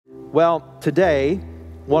Well, today,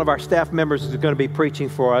 one of our staff members is going to be preaching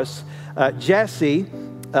for us. Jesse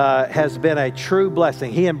has been a true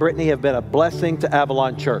blessing. He and Brittany have been a blessing to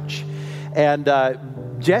Avalon Church. And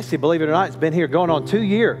Jesse, believe it or not, has been here going on 2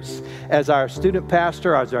 years as our student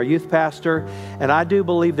pastor, as our youth pastor. And I do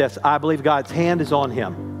believe this. I believe God's hand is on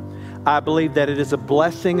him. I believe that it is a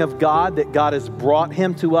blessing of God that God has brought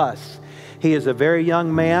him to us. He is a very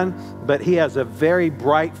young man, but he has a very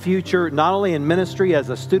bright future, not only in ministry as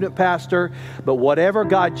a student pastor, but whatever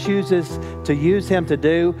God chooses to use him to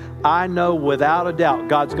do, I know without a doubt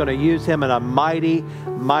God's going to use him in a mighty,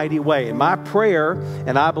 mighty way. And my prayer,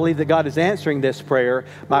 and I believe that God is answering this prayer,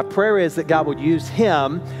 my prayer is that God would use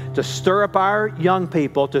him to stir up our young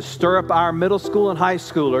people, to stir up our middle school and high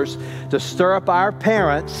schoolers, to stir up our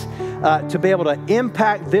parents, to be able to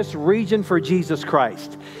impact this region for Jesus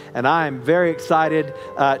Christ. And I am very excited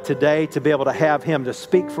today to be able to have him to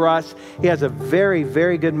speak for us. He has a very,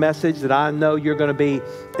 very good message that I know you're going to be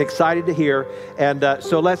excited to hear. And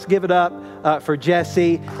so let's give it up for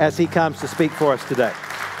Jesse as he comes to speak for us today.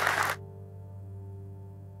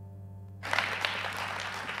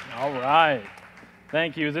 All right.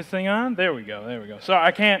 Thank you. Is this thing on? There we go. There we go. Sorry,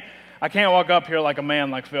 I can't walk up here like a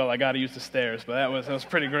man like Phil. I got to use the stairs, but that was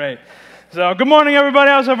pretty great. So good morning, everybody.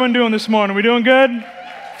 How's everyone doing this morning? We doing good?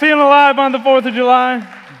 Feeling alive on the 4th of July?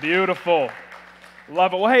 Beautiful.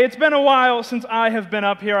 Love it. Well, hey, it's been a while since I have been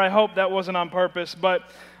up here. I hope that wasn't on purpose, but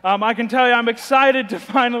I can tell you I'm excited to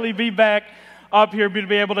finally be back up here to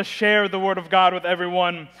be able to share the Word of God with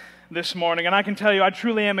everyone this morning. And I can tell you I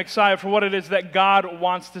truly am excited for what it is that God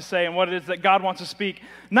wants to say and what it is that God wants to speak,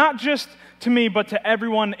 not just to me, but to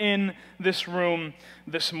everyone in this room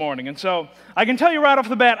this morning. And so I can tell you right off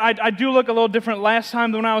the bat, I do look a little different last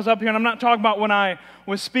time than when I was up here, and I'm not talking about when I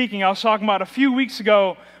was speaking. I was talking about a few weeks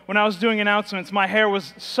ago when I was doing announcements. My hair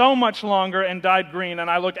was so much longer and dyed green, and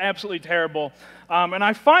I looked absolutely terrible. And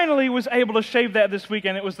I finally was able to shave that this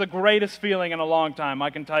weekend. It was the greatest feeling in a long time, I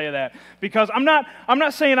can tell you that. Because I'm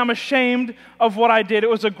not saying I'm ashamed of what I did. It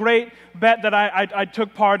was a great bet that I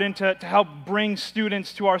took part in to help bring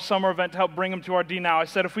students to our summer event, to help bring them to our D Now. I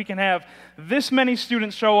said, if we can have this many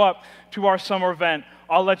students show up to our summer event,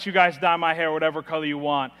 I'll let you guys dye my hair whatever color you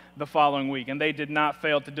want the following week. And they did not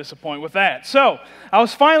fail to disappoint with that. So I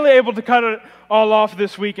was finally able to cut it all off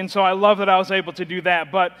this week, and so I love that I was able to do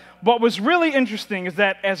that. But what was really interesting is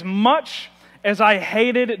that as much as I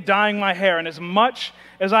hated dyeing my hair and as much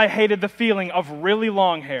as I hated the feeling of really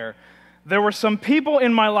long hair, there were some people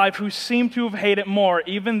in my life who seemed to have hated it more,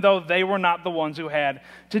 even though they were not the ones who had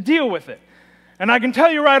to deal with it. And I can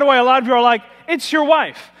tell you right away, a lot of you are like, it's your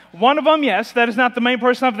wife. One of them, yes, that is not the main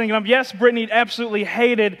person I'm thinking of. Yes, Brittany absolutely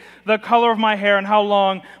hated the color of my hair and how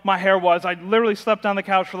long my hair was. I literally slept on the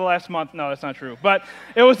couch for the last month. No, that's not true. But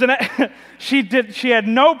it was she had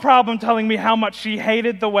no problem telling me how much she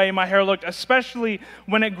hated the way my hair looked, especially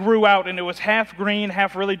when it grew out and it was half green,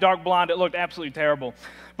 half really dark blonde. It looked absolutely terrible.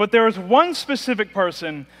 But there was one specific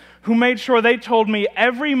person who made sure they told me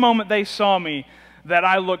every moment they saw me that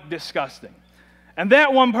I looked disgusting. And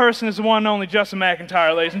that one person is the one and only Justin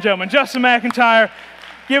McIntyre, ladies and gentlemen. Justin McIntyre,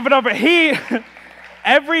 give it up.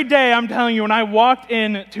 Every day, I'm telling you, when I walked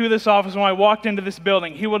into this office, when I walked into this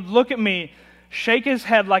building, he would look at me, shake his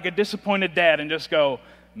head like a disappointed dad, and just go,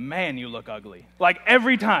 man, you look ugly. Like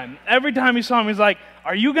every time he saw me, he's like,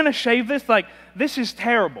 are you going to shave this? Like, this is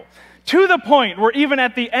terrible. To the point where even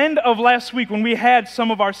at the end of last week, when we had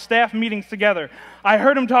some of our staff meetings together, I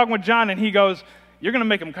heard him talking with John, and he goes, you're going to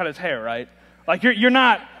make him cut his hair, right? Like, you're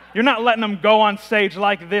not letting them go on stage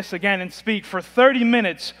like this again and speak for 30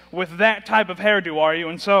 minutes with that type of hairdo, are you?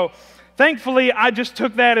 And so, thankfully, I just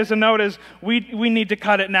took that as a note as we need to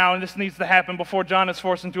cut it now, and this needs to happen before John is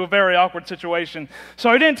forced into a very awkward situation.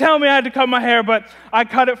 So he didn't tell me I had to cut my hair, but I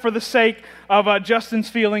cut it for the sake of Justin's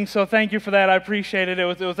feelings, so thank you for that. I appreciate it. It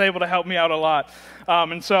was able to help me out a lot.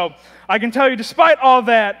 And so I can tell you, despite all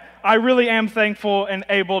that, I really am thankful and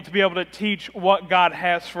able to be able to teach what God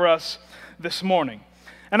has for us this morning.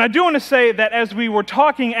 And I do want to say that as we were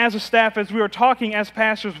talking as a staff, as we were talking as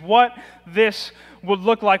pastors, what this would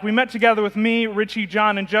look like, we met together with me, Richie,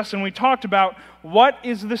 John, and Justin. We talked about what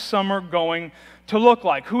is this summer going to look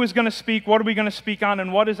like? Who is going to speak? What are we going to speak on?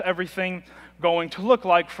 And what is everything going to look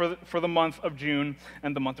like for the month of June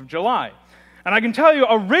and the month of July? And I can tell you,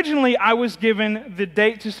 originally I was given the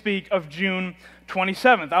date to speak of June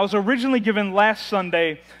 27th. I was originally given last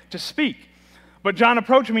Sunday to speak. But John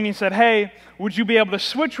approached me and he said, hey, would you be able to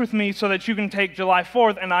switch with me so that you can take July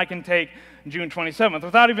 4th and I can take June 27th?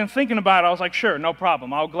 Without even thinking about it, I was like, sure, no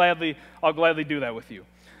problem. I'll gladly do that with you.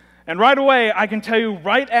 And right away, I can tell you,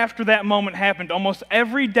 right after that moment happened, almost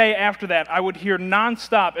every day after that, I would hear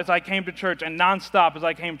nonstop as I came to church and nonstop as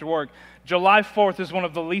I came to work, July 4th is one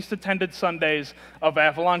of the least attended Sundays of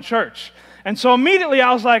Avalon Church. And so immediately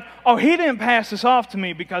I was like, oh, he didn't pass this off to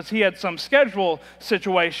me because he had some schedule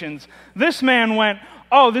situations. This man went,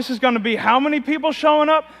 oh, this is going to be how many people showing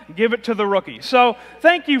up? Give it to the rookie. So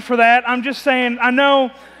thank you for that. I'm just saying, I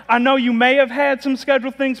know you may have had some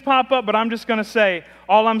scheduled things pop up, but I'm just going to say,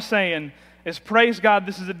 all I'm saying is praise God,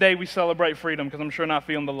 this is a day we celebrate freedom, because I'm sure not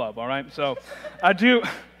feeling the love, all right? So I do,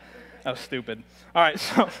 that was stupid. All right,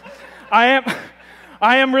 so I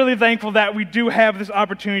am really thankful that we do have this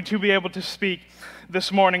opportunity to be able to speak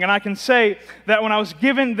this morning. And I can say that when I was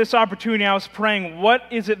given this opportunity, I was praying, what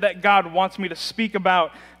is it that God wants me to speak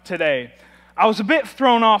about today? I was a bit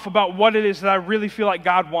thrown off about what it is that I really feel like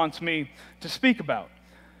God wants me to speak about.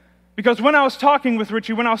 Because when I was talking with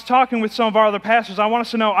Richie, when I was talking with some of our other pastors, I want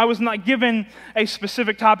us to know I was not given a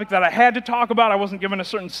specific topic that I had to talk about. I wasn't given a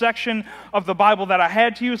certain section of the Bible that I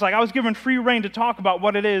had to use. Like, I was given free rein to talk about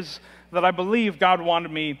what it is that I believe God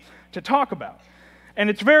wanted me to talk about. And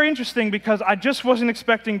it's very interesting because I just wasn't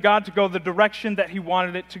expecting God to go the direction that He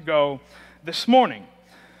wanted it to go this morning.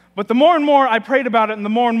 But the more and more I prayed about it and the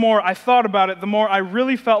more I thought about it, the more I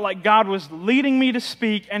really felt like God was leading me to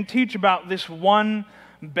speak and teach about this one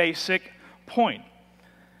basic point.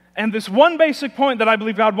 And this one basic point that I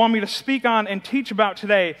believe God wanted me to speak on and teach about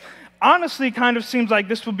today honestly kind of seems like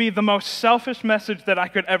this will be the most selfish message that I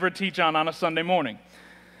could ever teach on a Sunday morning.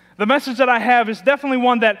 The message that I have is definitely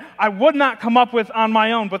one that I would not come up with on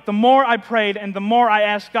my own, but the more I prayed and the more I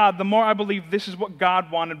asked God, the more I believe this is what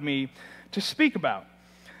God wanted me to speak about.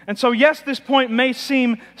 And so yes, this point may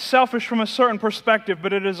seem selfish from a certain perspective,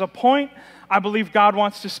 but it is a point I believe God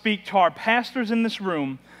wants to speak to our pastors in this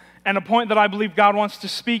room, and a point that I believe God wants to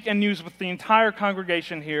speak and use with the entire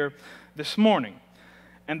congregation here this morning.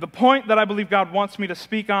 And the point that I believe God wants me to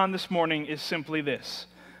speak on this morning is simply this: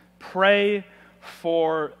 pray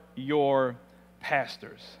for your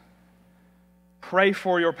pastors. Pray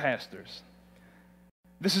for your pastors.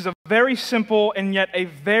 This is a very simple and yet a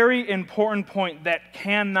very important point that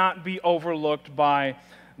cannot be overlooked by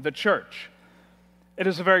the church. It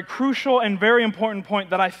is a very crucial and very important point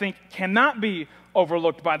that I think cannot be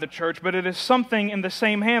overlooked by the church, but it is something in the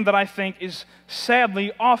same hand that I think is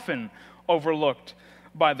sadly often overlooked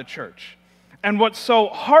by the church. And what's so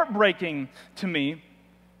heartbreaking to me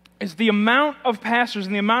is the amount of pastors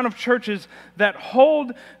and the amount of churches that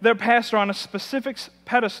hold their pastor on a specific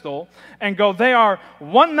pedestal and go, they are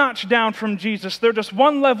one notch down from Jesus. They're just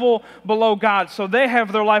one level below God, so they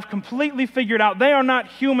have their life completely figured out. They are not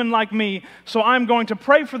human like me, so I'm going to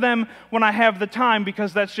pray for them when I have the time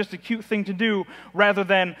because that's just a cute thing to do, rather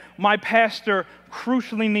than my pastor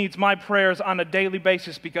crucially needs my prayers on a daily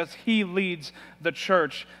basis because he leads the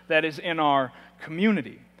church that is in our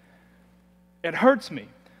community. It hurts me.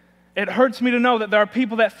 It hurts me to know that there are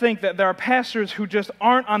people that think that there are pastors who just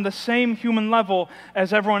aren't on the same human level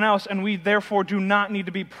as everyone else, and we therefore do not need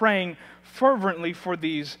to be praying fervently for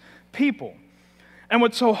these people. And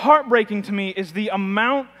what's so heartbreaking to me is the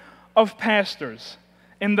amount of pastors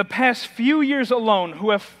in the past few years alone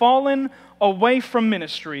who have fallen away from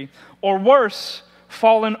ministry, or worse,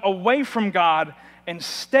 fallen away from God and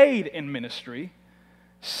stayed in ministry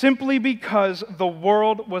simply because the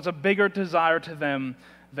world was a bigger desire to them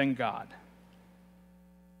than God.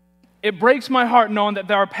 It breaks my heart knowing that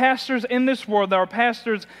there are pastors in this world, there are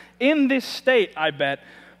pastors in this state, I bet,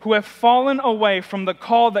 who have fallen away from the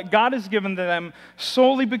call that God has given to them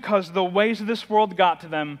solely because the ways of this world got to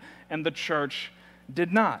them and the church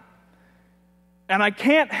did not. And I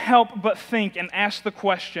can't help but think and ask the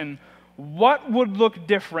question, what would look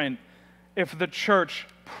different if the church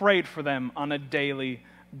prayed for them on a daily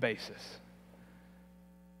basis?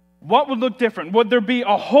 What would look different? Would there be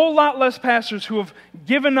a whole lot less pastors who have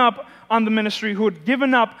given up on the ministry, who had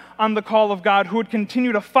given up on the call of God, who would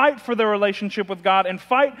continue to fight for their relationship with God and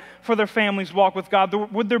fight for their family's walk with God?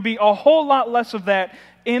 Would there be a whole lot less of that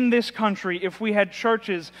in this country if we had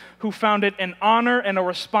churches who found it an honor and a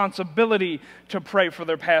responsibility to pray for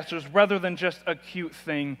their pastors rather than just a cute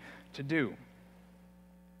thing to do?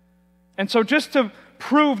 And so just to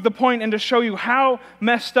prove the point and to show you how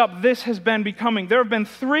messed up this has been becoming, there have been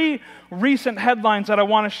 3 recent headlines that I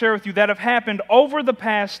want to share with you that have happened over the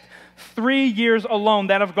past 3 years alone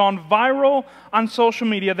that have gone viral on social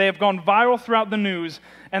media. They have gone viral throughout the news,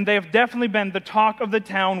 and they have definitely been the talk of the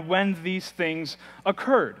town when these things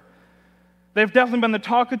occurred. They've definitely been the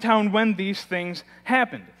talk of town when these things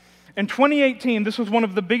happened. In 2018, this was one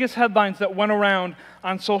of the biggest headlines that went around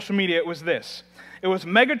on social media. It was this. It was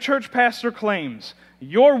megachurch pastor claims,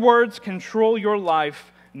 "Your words control your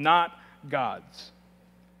life, not God's."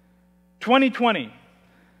 2020,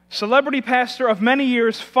 celebrity pastor of many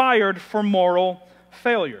years fired for moral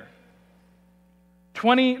failure.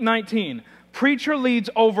 2019, preacher leads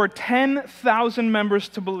over 10,000 members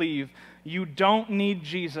to believe you don't need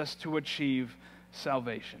Jesus to achieve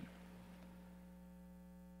salvation.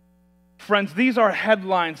 Friends, these are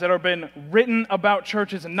headlines that have been written about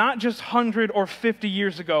churches not just 100 or 50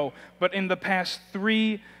 years ago, but in the past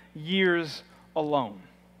 3 years alone.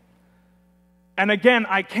 And again,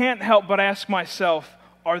 I can't help but ask myself,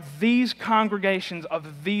 are these congregations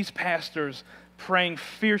of these pastors praying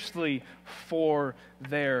fiercely for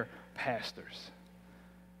their pastors?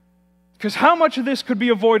 Because how much of this could be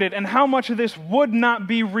avoided and how much of this would not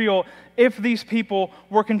be real if these people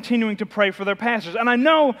were continuing to pray for their pastors? And I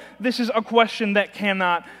know this is a question that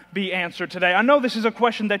cannot be answered today. I know this is a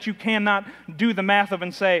question that you cannot do the math of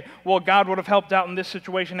and say, well, God would have helped out in this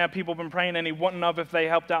situation had people been praying, and He wouldn't have if they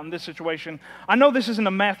helped out in this situation. I know this isn't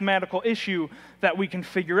a mathematical issue that we can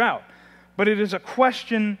figure out, but it is a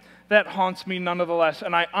question that haunts me nonetheless,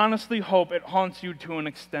 and I honestly hope it haunts you to an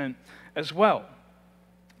extent as well.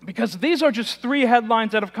 Because these are just 3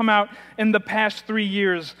 headlines that have come out in the past 3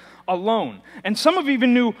 years alone. And some of you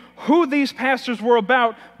even knew who these pastors were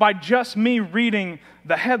about by just me reading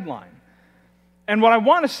the headline. And what I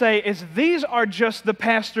want to say is these are just the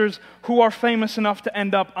pastors who are famous enough to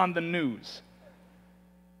end up on the news.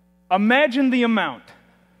 Imagine the amount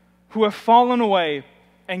who have fallen away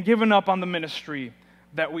and given up on the ministry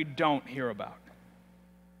that we don't hear about.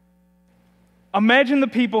 Imagine the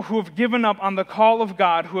people who have given up on the call of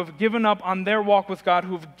God, who have given up on their walk with God,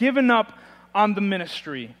 who have given up on the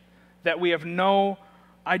ministry that we have no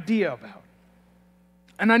idea about.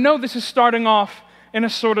 And I know this is starting off in a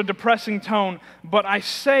sort of depressing tone, but I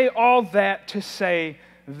say all that to say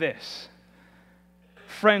this.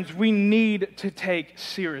 Friends, we need to take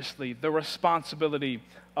seriously the responsibility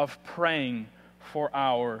of praying for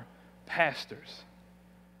our pastors.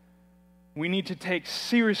 We need to take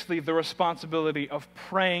seriously the responsibility of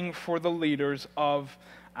praying for the leaders of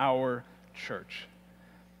our church.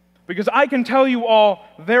 Because I can tell you all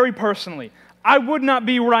very personally, I would not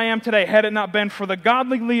be where I am today had it not been for the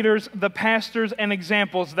godly leaders, the pastors, and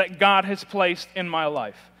examples that God has placed in my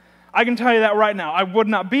life. I can tell you that right now. I would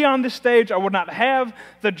not be on this stage. I would not have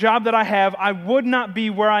the job that I have. I would not be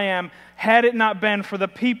where I am had it not been for the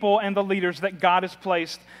people and the leaders that God has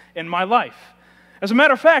placed in my life. As a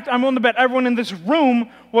matter of fact, I'm willing to bet everyone in this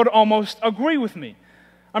room would almost agree with me.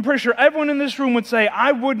 I'm pretty sure everyone in this room would say,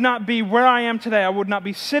 I would not be where I am today. I would not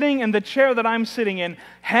be sitting in the chair that I'm sitting in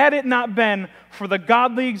had it not been for the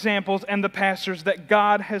godly examples and the pastors that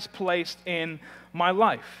God has placed in my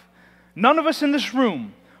life. None of us in this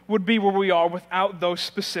room would be where we are without those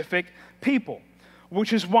specific people,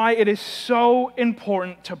 which is why it is so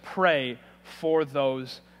important to pray for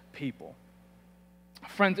those people.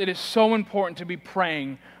 Friends, it is so important to be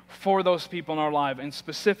praying for those people in our life, and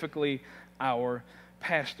specifically our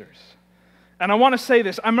pastors. And I want to say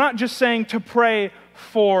this, I'm not just saying to pray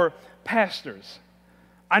for pastors.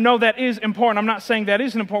 I know that is important. I'm not saying that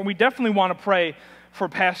isn't important. We definitely want to pray for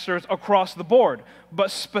pastors across the board,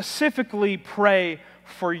 but specifically pray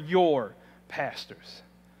for your pastors.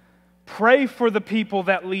 Pray for the people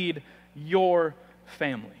that lead your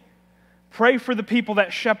family. Pray for the people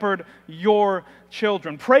that shepherd your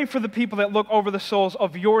children. Pray for the people that look over the souls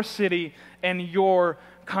of your city and your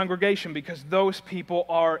congregation, because those people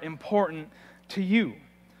are important to you.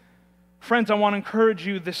 Friends, I want to encourage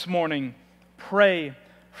you this morning, pray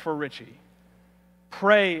for Richie.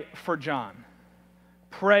 Pray for John.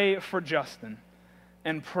 Pray for Justin.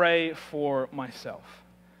 And pray for myself.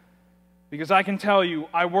 Because I can tell you,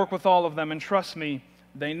 I work with all of them, and trust me,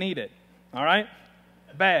 they need it. All right?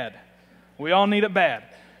 Bad. We all need it bad.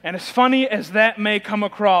 And as funny as that may come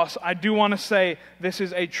across, I do want to say this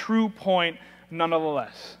is a true point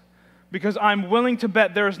nonetheless. Because I'm willing to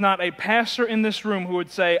bet there is not a pastor in this room who would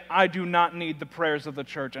say, I do not need the prayers of the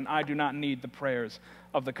church and I do not need the prayers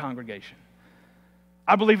of the congregation.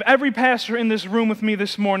 I believe every pastor in this room with me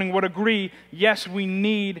this morning would agree, yes, we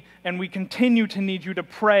need and we continue to need you to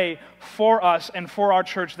pray for us and for our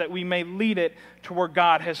church that we may lead it to where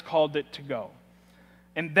God has called it to go.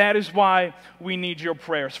 And that is why we need your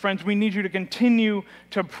prayers. Friends, we need you to continue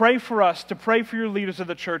to pray for us, to pray for your leaders of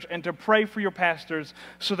the church, and to pray for your pastors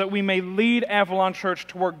so that we may lead Avalon Church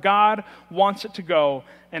to where God wants it to go,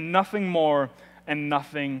 and nothing more and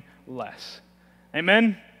nothing less.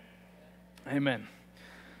 Amen? Amen.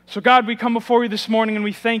 So God, we come before you this morning and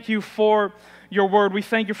we thank you for your word. We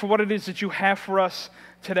thank you for what it is that you have for us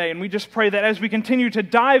today. And we just pray that as we continue to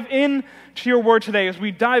dive into your word today, as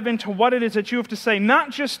we dive into what it is that you have to say,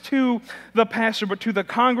 not just to the pastor, but to the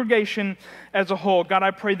congregation as a whole, God,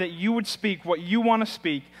 I pray that you would speak what you want to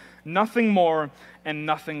speak, nothing more and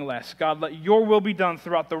nothing less. God, let your will be done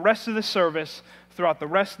throughout the rest of the service, throughout the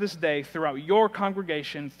rest of this day, throughout your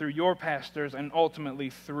congregation, through your pastors, and ultimately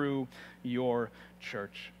through your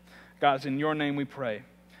church. God, it's in your name we pray.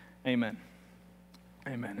 Amen.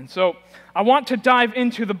 Amen. And so I want to dive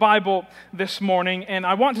into the Bible this morning, and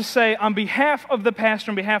I want to say on behalf of the pastor,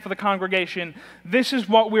 on behalf of the congregation, this is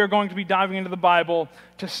what we are going to be diving into the Bible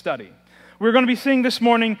to study. We're going to be seeing this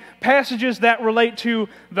morning passages that relate to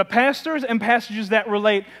the pastors and passages that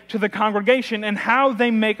relate to the congregation and how they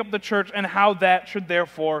make up the church and how that should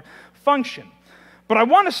therefore function. But I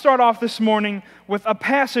want to start off this morning with a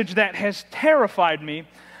passage that has terrified me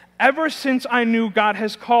ever since I knew God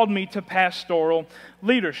has called me to pastoral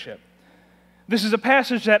leadership. This is a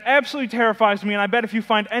passage that absolutely terrifies me, and I bet if you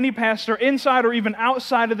find any pastor inside or even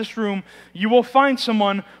outside of this room, you will find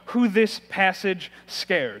someone who this passage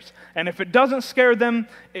scares. And if it doesn't scare them,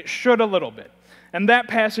 it should a little bit. And that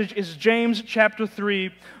passage is James chapter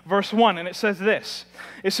 3, verse 1, and it says this.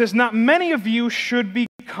 It says, "Not many of you should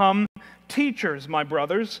become teachers, my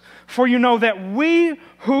brothers, for you know that we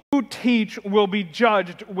who teach will be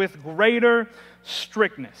judged with greater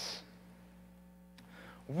strictness."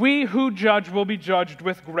 We who judge will be judged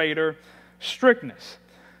with greater strictness.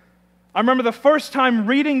 I remember the first time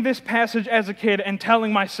reading this passage as a kid and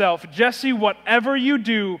telling myself, Jesse, whatever you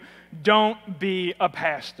do, don't be a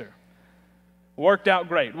pastor. Worked out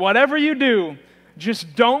great. Whatever you do,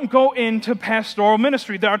 just don't go into pastoral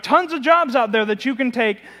ministry. There are tons of jobs out there that you can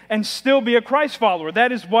take and still be a Christ follower.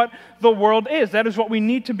 That is what the world is. That is what we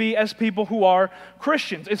need to be as people who are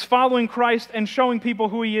Christians. It's following Christ and showing people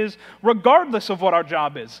who He is regardless of what our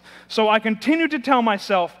job is. So I continue to tell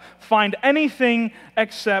myself, find anything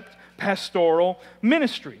except pastoral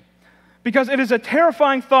ministry. Because it is a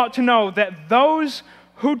terrifying thought to know that those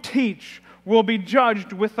who teach will be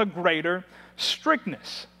judged with a greater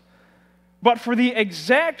strictness. But for the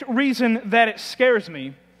exact reason that it scares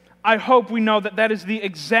me, I hope we know that that is the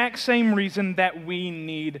exact same reason that we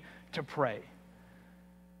need to pray.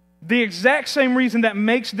 The exact same reason that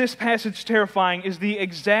makes this passage terrifying is the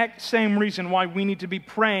exact same reason why we need to be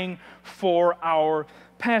praying for our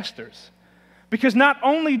pastors. Because not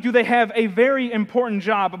only do they have a very important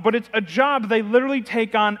job, but it's a job they literally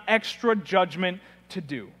take on extra judgment to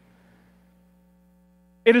do.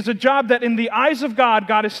 It is a job that in the eyes of God,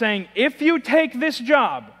 God is saying, if you take this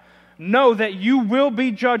job, know that you will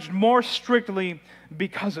be judged more strictly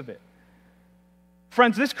because of it.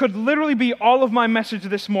 Friends, this could literally be all of my message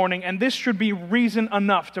this morning, and this should be reason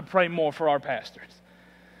enough to pray more for our pastors.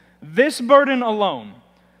 This burden alone,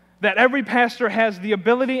 that every pastor has the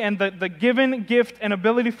ability and the given gift and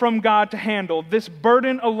ability from God to handle, this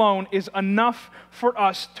burden alone is enough for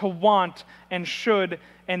us to want and should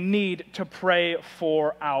and need to pray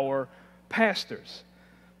for our pastors.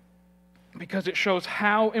 Because it shows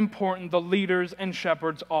how important the leaders and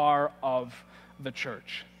shepherds are of the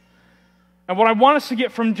church. And what I want us to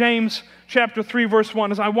get from James chapter 3, verse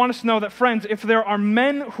 1 is I want us to know that, friends, if there are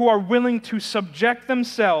men who are willing to subject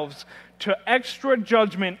themselves to extra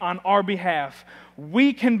judgment on our behalf,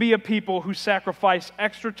 we can be a people who sacrifice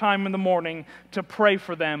extra time in the morning to pray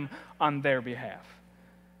for them on their behalf.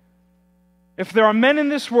 If there are men in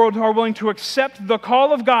this world who are willing to accept the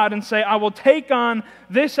call of God and say, I will take on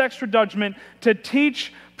this extra judgment to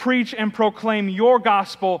teach, preach, and proclaim your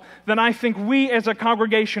gospel, then I think we as a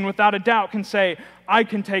congregation without a doubt can say, I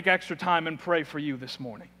can take extra time and pray for you this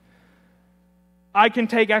morning. I can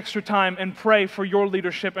take extra time and pray for your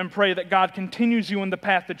leadership and pray that God continues you in the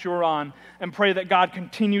path that you're on and pray that God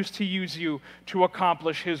continues to use you to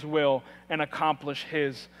accomplish His will and accomplish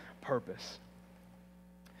His purpose.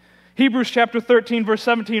 Hebrews chapter 13, verse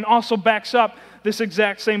 17 also backs up this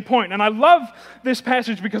exact same point. And I love this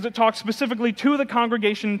passage because it talks specifically to the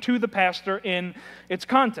congregation, to the pastor in its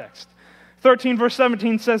context. 13, verse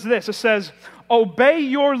 17 says this. It says, obey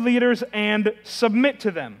your leaders and submit to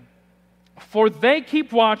them, for they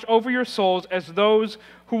keep watch over your souls as those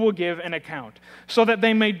who will give an account, so that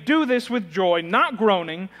they may do this with joy, not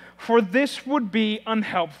groaning, for this would be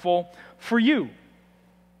unhelpful for you.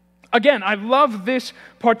 Again, I love this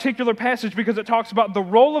particular passage because it talks about the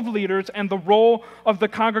role of leaders and the role of the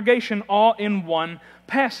congregation all in one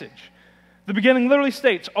passage. The beginning literally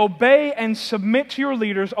states, obey and submit to your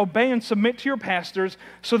leaders, obey and submit to your pastors,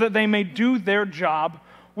 so that they may do their job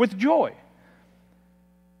with joy.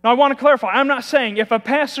 Now, I want to clarify, I'm not saying if a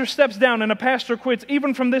pastor steps down and a pastor quits,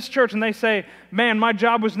 even from this church, and they say, man, my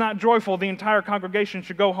job was not joyful, the entire congregation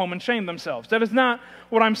should go home and shame themselves. That is not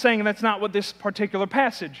what I'm saying, and that's not what this particular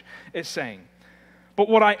passage is saying. But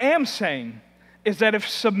what I am saying is that if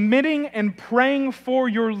submitting and praying for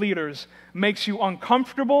your leaders makes you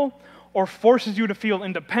uncomfortable or forces you to feel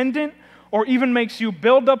independent or even makes you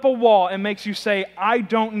build up a wall and makes you say, I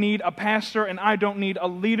don't need a pastor and I don't need a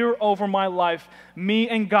leader over my life, me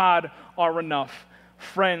and God are enough.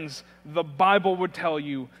 Friends, the Bible would tell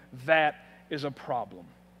you that is a problem.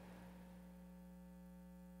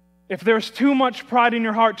 If there's too much pride in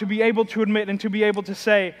your heart to be able to admit and to be able to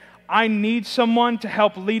say, I need someone to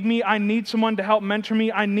help lead me, I need someone to help mentor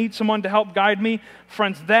me, I need someone to help guide me,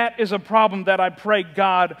 friends, that is a problem that I pray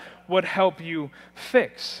God would help you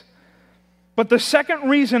fix. But the second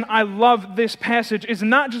reason I love this passage is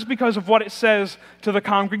not just because of what it says to the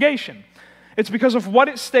congregation. It's because of what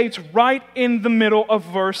it states right in the middle of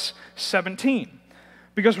verse 17.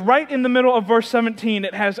 Because right in the middle of verse 17,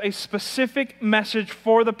 it has a specific message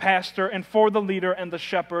for the pastor and for the leader and the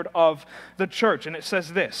shepherd of the church. And it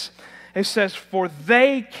says this. It says, for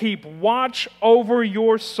they keep watch over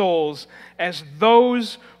your souls as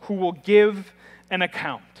those who will give an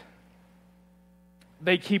account.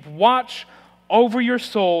 They keep watch over your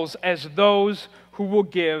souls as those who will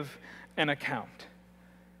give an account.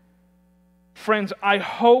 Friends, I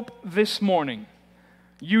hope this morning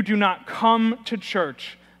you do not come to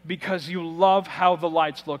church because you love how the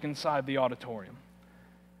lights look inside the auditorium.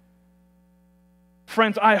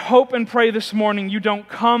 Friends, I hope and pray this morning you don't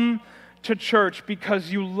come to church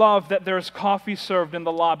because you love that there's coffee served in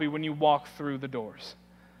the lobby when you walk through the doors.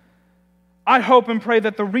 I hope and pray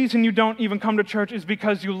that the reason you don't even come to church is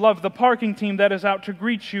because you love the parking team that is out to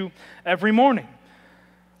greet you every morning.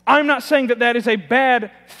 I'm not saying that that is a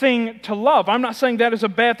bad thing to love. I'm not saying that is a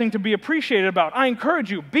bad thing to be appreciated about. I encourage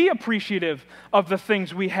you, be appreciative of the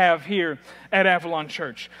things we have here at Avalon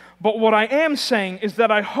Church. But what I am saying is that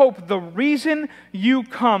I hope the reason you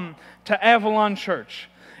come to Avalon Church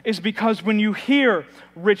is because when you hear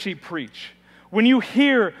Richie preach, when you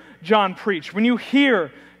hear John preach, when you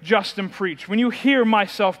hear Justin preach, when you hear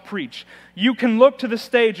myself preach, you can look to the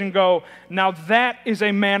stage and go, now that is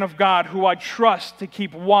a man of God who I trust to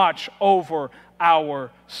keep watch over our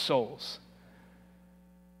souls.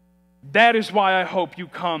 That is why I hope you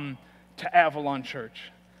come to Avalon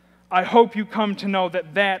Church. I hope you come to know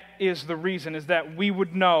that that is the reason, is that we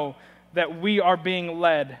would know that we are being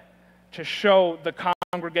led to show the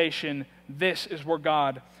congregation this is where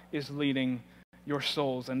God is leading your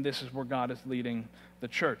souls, and this is where God is leading the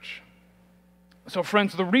church. So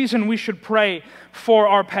friends, the reason we should pray for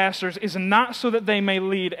our pastors is not so that they may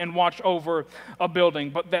lead and watch over a building,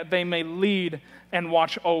 but that they may lead and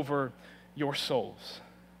watch over your souls.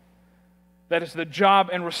 That is the job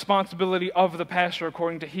and responsibility of the pastor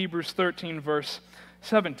according to Hebrews 13, verse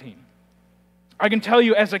 17. I can tell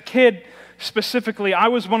you as a kid, specifically, I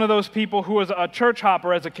was one of those people who was a church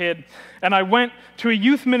hopper as a kid, and I went to a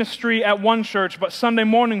youth ministry at one church, but Sunday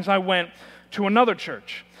mornings I went to another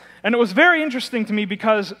church. And it was very interesting to me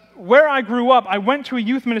because where I grew up, I went to a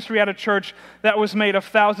youth ministry at a church that was made of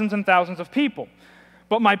thousands and thousands of people.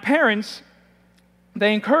 But my parents,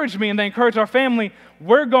 they encouraged me and they encouraged our family,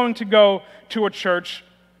 we're going to go to a church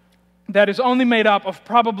that is only made up of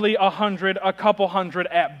probably 100, a couple hundred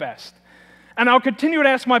at best. And I'll continue to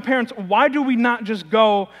ask my parents, why do we not just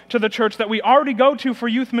go to the church that we already go to for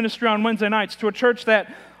youth ministry on Wednesday nights, to a church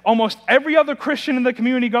that almost every other Christian in the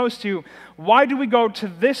community goes to? Why do we go to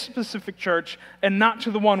this specific church and not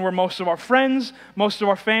to the one where most of our friends, most of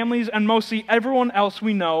our families, and mostly everyone else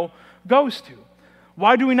we know goes to?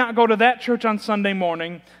 Why do we not go to that church on Sunday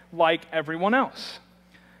morning like everyone else?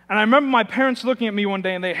 And I remember my parents looking at me one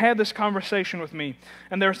day and they had this conversation with me,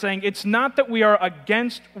 and they were saying, it's not that we are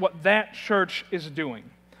against what that church is doing,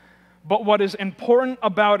 but what is important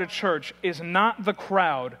about a church is not the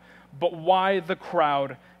crowd, but why the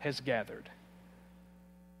crowd has gathered.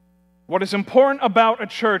 What is important about a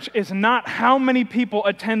church is not how many people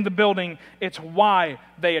attend the building, it's why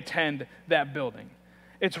they attend that building.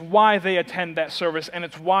 It's why they attend that service, and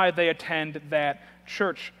it's why they attend that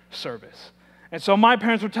church service. And so my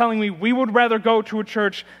parents were telling me we would rather go to a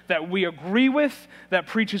church that we agree with, that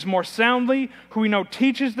preaches more soundly, who we know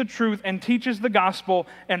teaches the truth and teaches the gospel,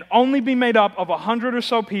 and only be made up of 100 or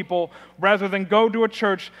so people, rather than go to a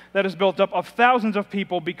church that is built up of thousands of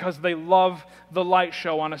people because they love the light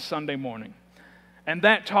show on a Sunday morning. And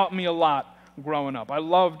that taught me a lot growing up. I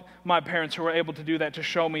loved my parents who were able to do that, to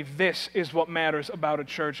show me this is what matters about a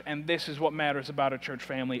church, and this is what matters about a church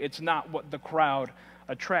family. It's not what the crowd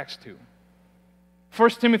attracts to. 1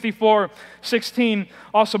 Timothy 4:16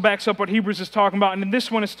 also backs up what Hebrews is talking about, and in this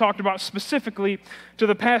one it's talked about specifically to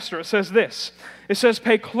the pastor. It says this. It says,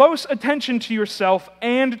 pay close attention to yourself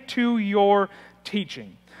and to your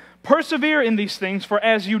teaching. Persevere in these things, for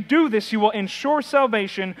as you do this, you will ensure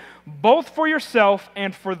salvation both for yourself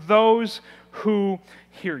and for those who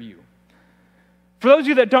hear you. For those of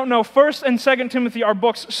you that don't know, 1 and 2 Timothy are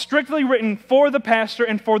books strictly written for the pastor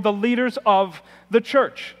and for the leaders of the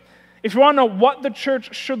church. If you want to know what the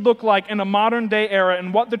church should look like in a modern day era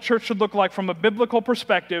and what the church should look like from a biblical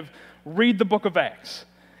perspective, read the book of Acts.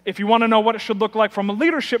 If you want to know what it should look like from a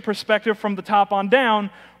leadership perspective from the top on down,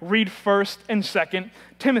 read 1 and 2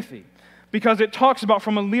 Timothy. Because it talks about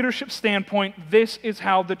from a leadership standpoint, this is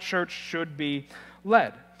how the church should be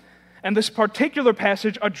led. And this particular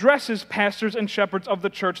passage addresses pastors and shepherds of the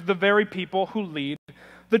church, the very people who lead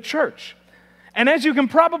the church. And as you can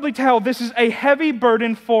probably tell, this is a heavy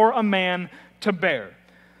burden for a man to bear.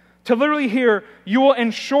 To literally hear, you will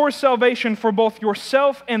ensure salvation for both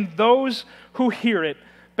yourself and those who hear it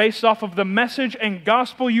based off of the message and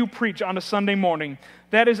gospel you preach on a Sunday morning.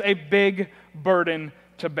 That is a big burden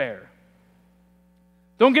to bear.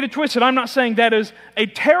 Don't get it twisted. I'm not saying that is a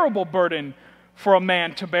terrible burden for a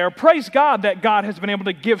man to bear. Praise God that God has been able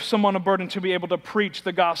to give someone a burden to be able to preach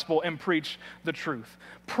the gospel and preach the truth.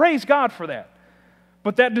 Praise God for that.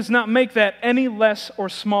 But that does not make that any less or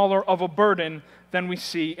smaller of a burden than we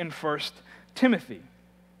see in 1 Timothy.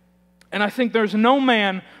 And I think there's no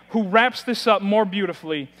man who wraps this up more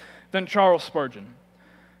beautifully than Charles Spurgeon.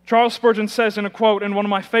 Charles Spurgeon says in a quote, and one of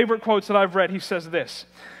my favorite quotes that I've read, he says this.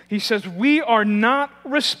 He says, we are not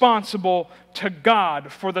responsible to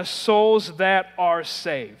God for the souls that are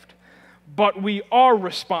saved, but we are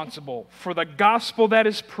responsible for the gospel that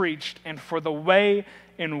is preached and for the way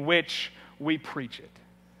in which we preach it.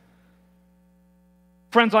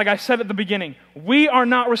 Friends, like I said at the beginning, we are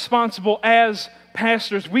not responsible as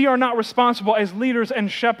pastors. We are not responsible as leaders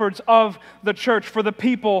and shepherds of the church for the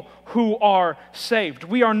people who are saved.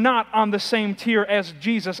 We are not on the same tier as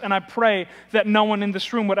Jesus, and I pray that no one in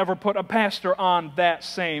this room would ever put a pastor on that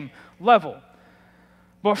same level.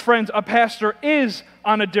 But friends, a pastor is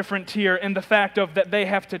on a different tier in the fact of that they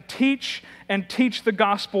have to teach and teach the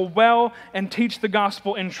gospel well and teach the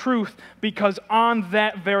gospel in truth, because on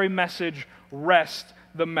that very message rests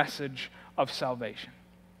the message of salvation.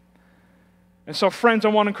 And so, friends, I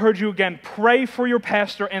want to encourage you again, pray for your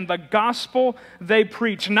pastor and the gospel they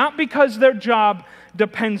preach, not because their job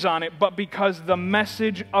depends on it, but because the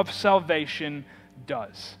message of salvation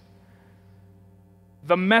does.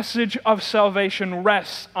 The message of salvation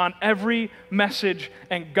rests on every message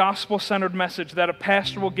and gospel-centered message that a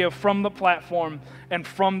pastor will give from the platform and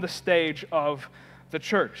from the stage of the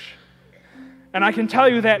church. And I can tell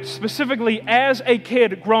you that specifically as a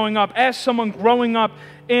kid growing up, as someone growing up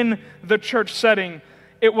in the church setting,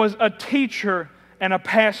 it was a teacher and a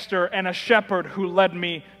pastor and a shepherd who led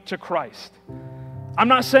me to Christ. I'm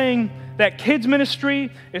not saying that kids ministry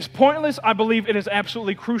is pointless. I believe it is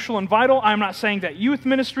absolutely crucial and vital. I'm not saying that youth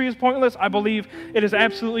ministry is pointless. I believe it is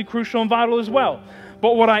absolutely crucial and vital as well.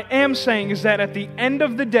 But what I am saying is that at the end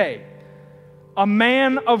of the day, a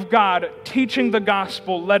man of God teaching the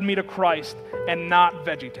gospel led me to Christ and not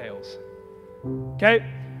VeggieTales. Okay?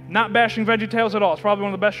 Not bashing VeggieTales at all. It's probably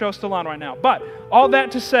one of the best shows still on right now. But all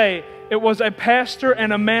that to say, it was a pastor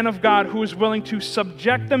and a man of God who was willing to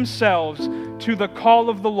subject themselves to the call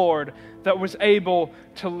of the Lord that was able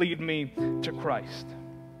to lead me to Christ.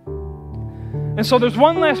 And so there's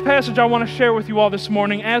one last passage I want to share with you all this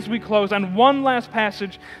morning as we close, and one last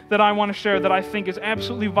passage that I want to share that I think is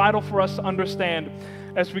absolutely vital for us to understand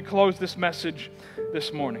as we close this message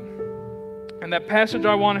this morning. And that passage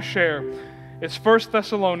I want to share is 1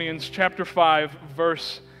 Thessalonians chapter 5,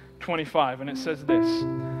 verse 25, and it says this: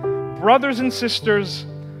 brothers and sisters,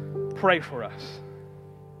 pray for us.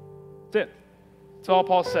 That's it. That's all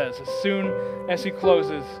Paul says as soon as he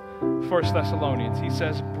closes 1 Thessalonians. He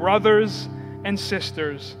says, brothers and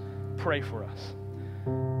sisters, pray for us.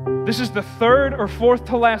 This is the third or fourth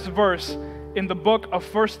to last verse in the book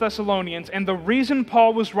of 1 Thessalonians, and the reason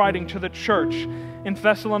Paul was writing to the church in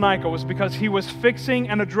Thessalonica was because he was fixing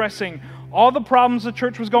and addressing all the problems the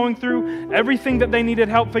church was going through, everything that they needed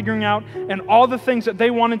help figuring out, and all the things that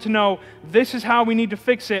they wanted to know. This is how we need to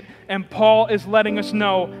fix it, and Paul is letting us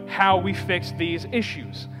know how we fix these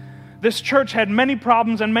issues. This church had many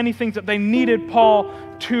problems and many things that they needed Paul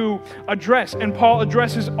to address, and Paul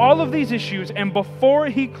addresses all of these issues, and before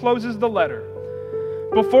he closes the letter,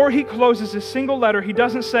 before he closes a single letter, he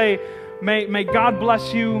doesn't say, may God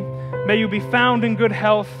bless you, may you be found in good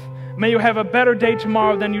health, may you have a better day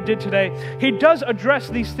tomorrow than you did today. He does address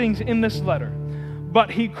these things in this letter.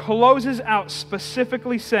 But he closes out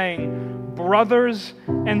specifically saying, brothers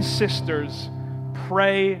and sisters,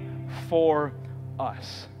 pray for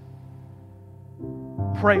us.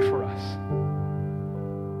 Pray for us.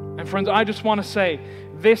 And friends, I just want to say,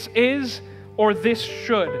 this is, or this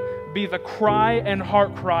should be the cry and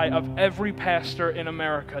heart cry of every pastor in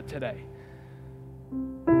America today.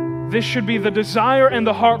 This should be the desire and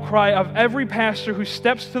the heart cry of every pastor who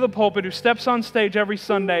steps to the pulpit, who steps on stage every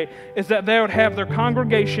Sunday, is that they would have their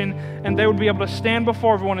congregation and they would be able to stand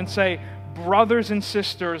before everyone and say, brothers and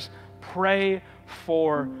sisters, pray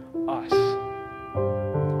for us.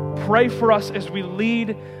 Pray for us as we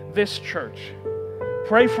lead this church.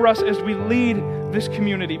 Pray for us as we lead this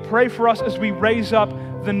community. Pray for us as we raise up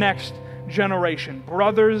the next generation.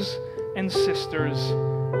 Brothers and sisters,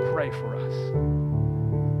 pray for us.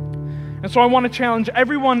 And so I want to challenge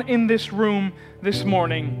everyone in this room this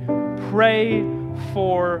morning, pray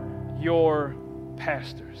for your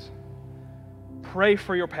pastors. Pray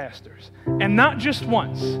for your pastors. And not just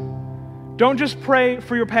once. Don't just pray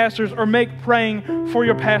for your pastors or make praying for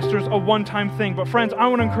your pastors a one-time thing. But friends, I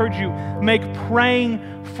want to encourage you, make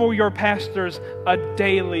praying for your pastors a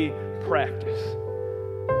daily practice.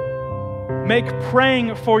 Make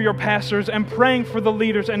praying for your pastors and praying for the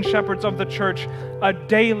leaders and shepherds of the church a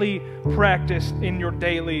daily practice in your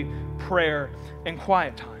daily prayer and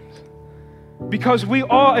quiet times. Because we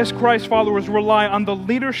all, as Christ followers, rely on the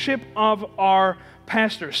leadership of our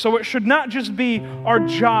pastors. So it should not just be our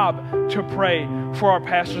job to pray for our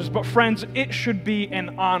pastors, but friends, it should be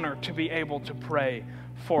an honor to be able to pray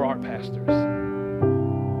for our pastors.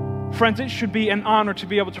 Friends, it should be an honor to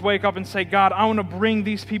be able to wake up and say, God, I want to bring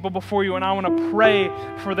these people before you and I want to pray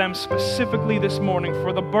for them specifically this morning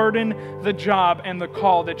for the burden, the job, and the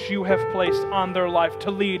call that you have placed on their life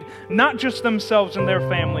to lead not just themselves and their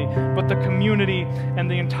family, but the community and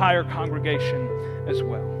the entire congregation as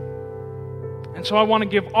well. And so I want to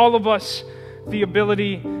give all of us the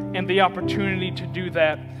ability and the opportunity to do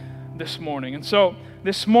that this morning. And so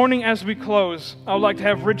this morning as we close, I would like to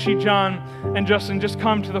have Richie, John, and Justin just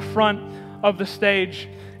come to the front of the stage,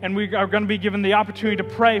 and we are going to be given the opportunity to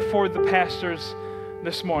pray for the pastors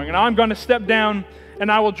this morning. And I'm going to step down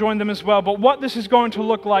and I will join them as well. But what this is going to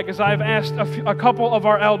look like is I've asked a couple of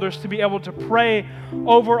our elders to be able to pray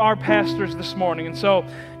over our pastors this morning. And so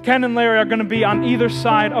Ken and Larry are going to be on either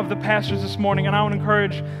side of the pastors this morning, and I want to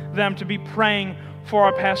encourage them to be praying for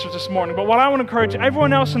our pastors this morning. But what I want to encourage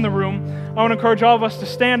everyone else in the room, I want to encourage all of us to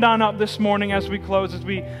stand on up this morning as we close, as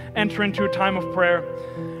we enter into a time of prayer.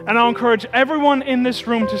 And I'll encourage everyone in this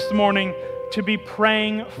room this morning to be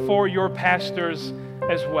praying for your pastors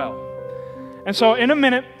as well. And so in a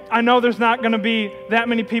minute, I know there's not going to be that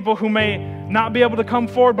many people who may not be able to come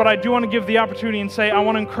forward, but I do want to give the opportunity and say I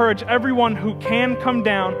want to encourage everyone who can come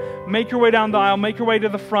down, make your way down the aisle, make your way to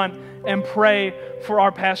the front, and pray for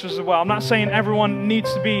our pastors as well. I'm not saying everyone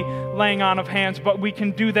needs to be laying on of hands, but we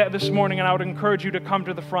can do that this morning, and I would encourage you to come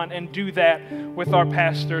to the front and do that with our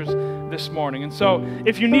pastors this morning. And so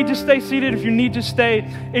if you need to stay seated, if you need to stay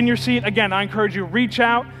in your seat, again, I encourage you, reach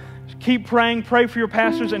out, keep praying, pray for your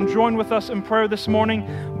pastors, and join with us in prayer this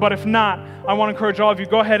morning. But if not, I want to encourage all of you,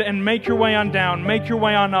 go ahead and make your way on down, make your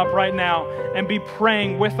way on up right now, and be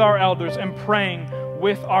praying with our elders and praying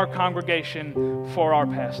with our congregation for our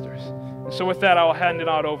pastors. So with that, I will hand it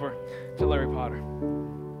out over to Larry Potter.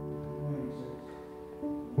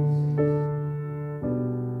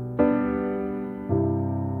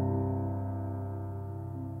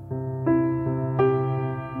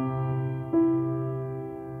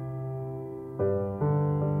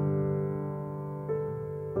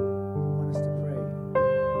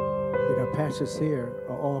 Pastors here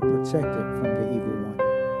are all protected from the evil one,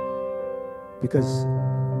 because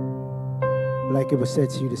like it was said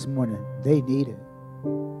to you this morning, they need it.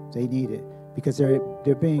 They need it because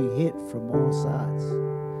they're being hit from all sides.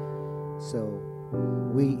 So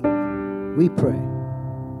we pray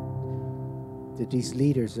that these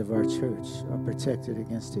leaders of our church are protected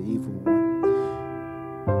against the evil one.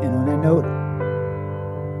 And on that note,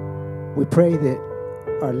 we pray that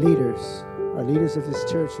our leaders of this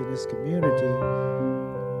church and this community,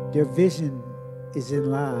 their vision is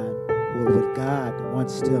in line with what God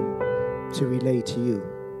wants them to relay to you,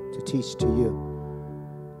 to teach to you.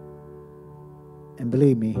 And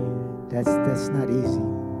believe me, that's not easy.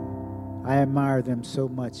 I admire them so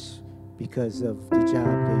much because of the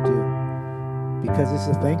job they do, because it's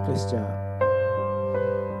a thankless job.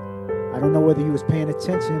 I don't know whether you was paying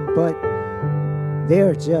attention, but they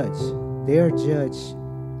are judged. They are judged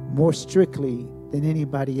more strictly than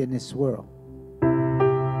anybody in this world.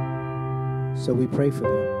 So we pray for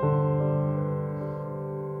them,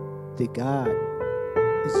 that God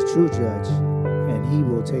is the true judge, and he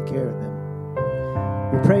will take care of them.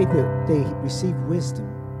 We pray that they receive wisdom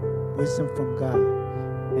from God,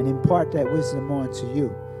 and impart that wisdom on to you.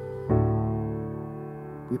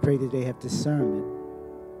 We pray that they have discernment,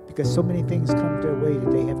 because so many things come their way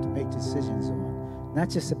that they have to make decisions on, not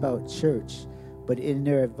just about church, but in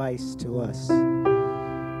their advice to us.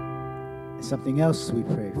 And something else we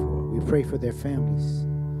pray for. We pray for their families,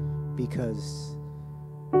 because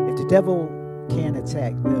if the devil can't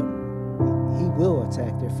attack them, he will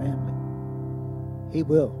attack their family. He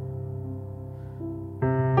will.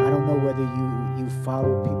 I don't know whether you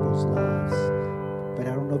follow people's lives, but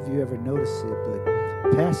I don't know if you ever notice it, but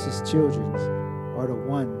pastors' children are the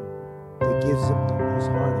one that gives them the most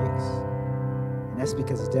heartaches. And that's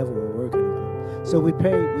because the devil will work on them. So we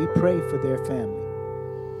pray for their family.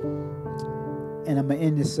 And I'm going to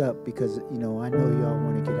end this up because, I know y'all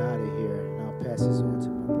want to get out of here, and I'll pass this on to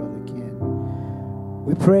my brother Ken.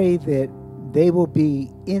 We pray that they will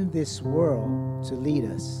be in this world to lead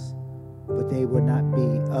us, but they will not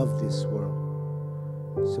be of this world.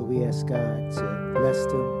 So we ask God to bless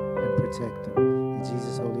them and protect them. In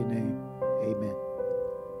Jesus' holy name, amen.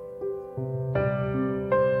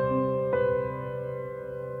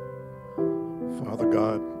 Father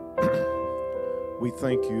God, we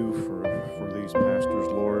thank you for these pastors,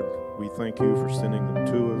 Lord. We thank you for sending them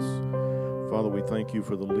to us. Father, we thank you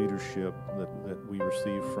for the leadership that we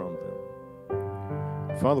receive from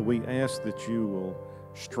them. Father, we ask that you will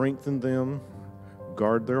strengthen them,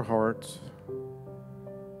 guard their hearts,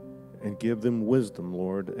 and give them wisdom,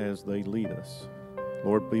 Lord, as they lead us.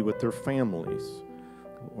 Lord, be with their families.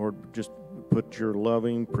 Lord, just put your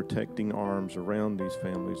loving, protecting arms around these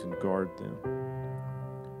families and guard them.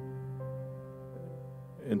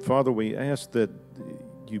 And Father, we ask that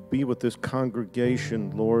you be with this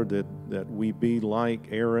congregation, Lord, that we be like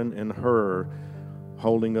Aaron and Hur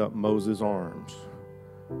holding up Moses' arms.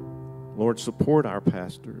 Lord, support our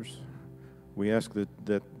pastors. We ask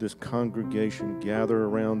that this congregation gather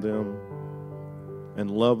around them and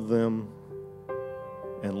love them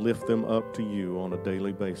and lift them up to you on a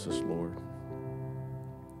daily basis, Lord.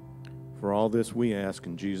 For all this we ask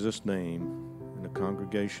in Jesus' name. And the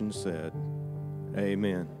congregation said,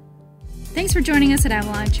 amen. Thanks for joining us at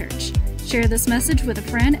Avalon Church. Share this message with a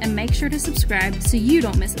friend and make sure to subscribe so you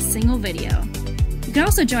don't miss a single video. You can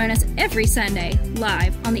also join us every Sunday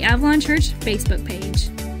live on the Avalon Church Facebook page.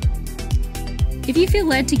 If you feel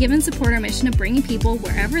led to give and support our mission of bringing people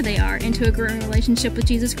wherever they are into a growing relationship with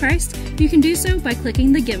Jesus Christ, you can do so by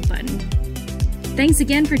clicking the Give button. Thanks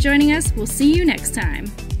again for joining us. We'll see you next time.